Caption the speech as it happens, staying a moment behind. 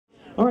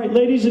All right,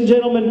 ladies and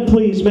gentlemen,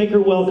 please make her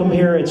welcome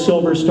here at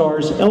Silver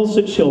Stars,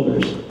 Elsa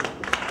Childers.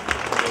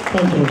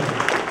 Thank you.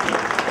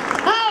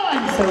 Oh,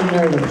 I'm so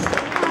nervous.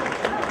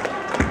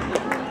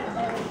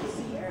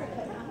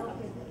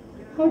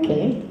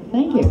 Okay,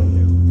 thank you.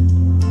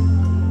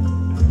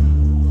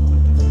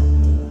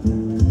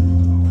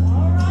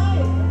 All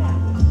right.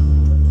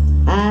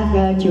 I've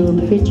got your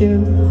picture.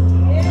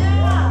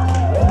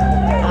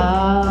 Yeah.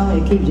 Oh,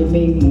 it keeps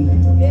me.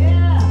 Yeah.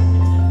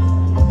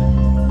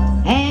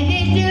 And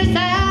it's just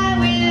how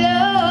we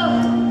love,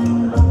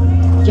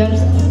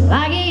 just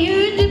like it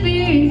used to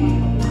be.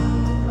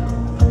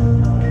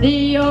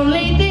 The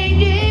only thing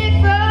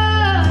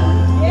different,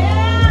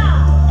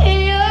 yeah.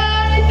 The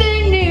only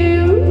thing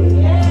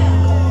new, yeah.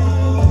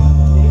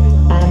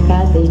 I've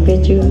got this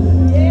picture,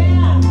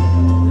 yeah.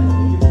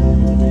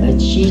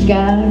 But she's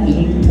got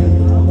you.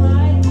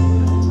 Right.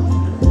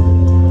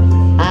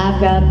 I've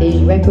got this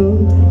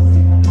record,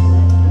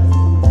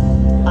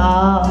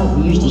 oh,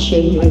 we used to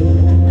share.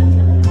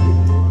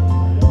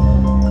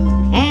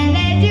 And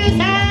they just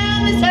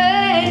sound the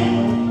same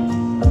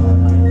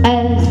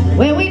as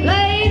when we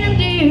played.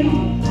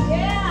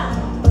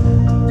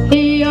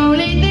 The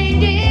only thing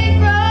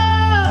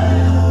different,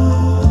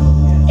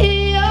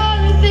 the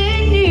only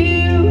thing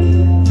new,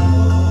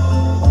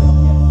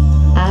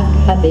 I've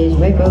got this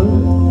record,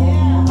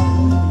 yeah.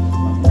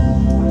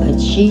 But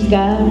she's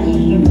got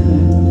you.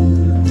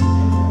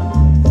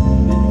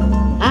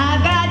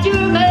 I've got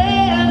your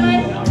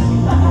memory,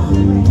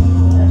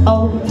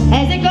 oh,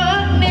 has it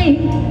got me?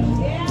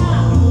 Yeah.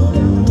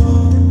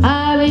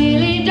 I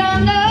really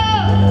don't know.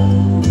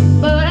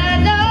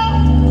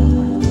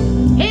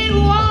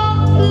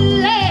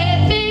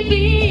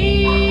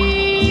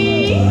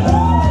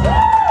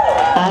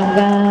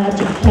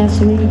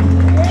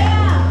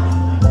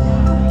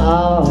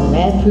 Oh,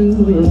 that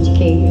proves you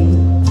care.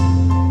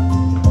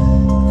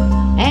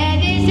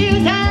 And it's your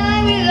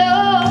time we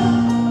love,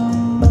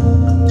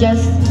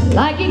 just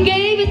like you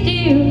gave it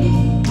to.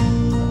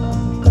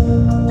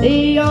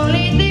 The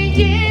only thing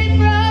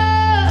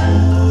different,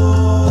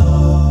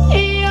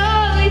 the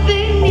only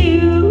thing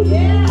new,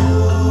 yeah.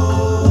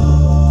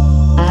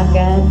 I've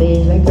got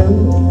this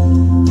record,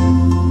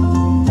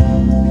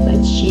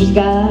 but she's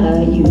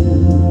got you.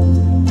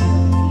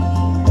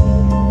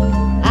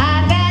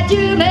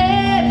 Your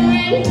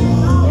memory,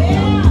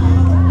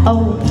 yeah.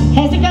 Oh,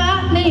 has it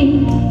got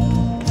me?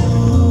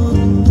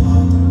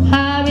 I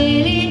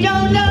really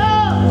don't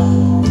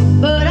know,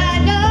 but I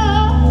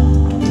know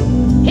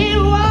it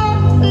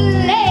won't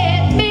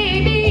let me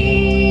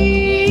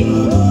be.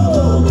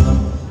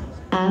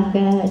 I've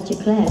got your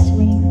class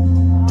ring,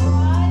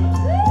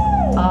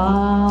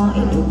 oh,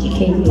 it looks you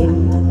can.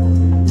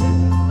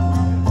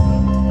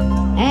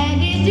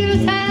 And it's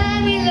just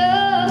how we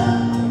love,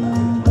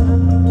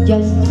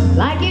 just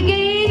like you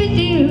gave it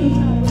to.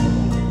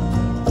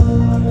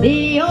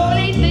 The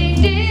only thing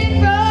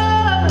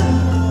different,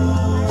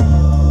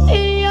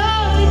 the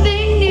only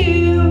thing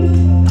new,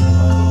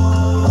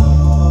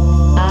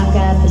 I've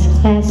got this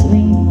class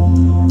ring,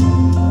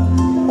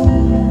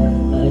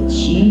 but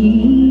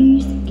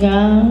she's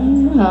got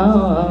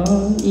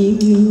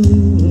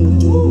you.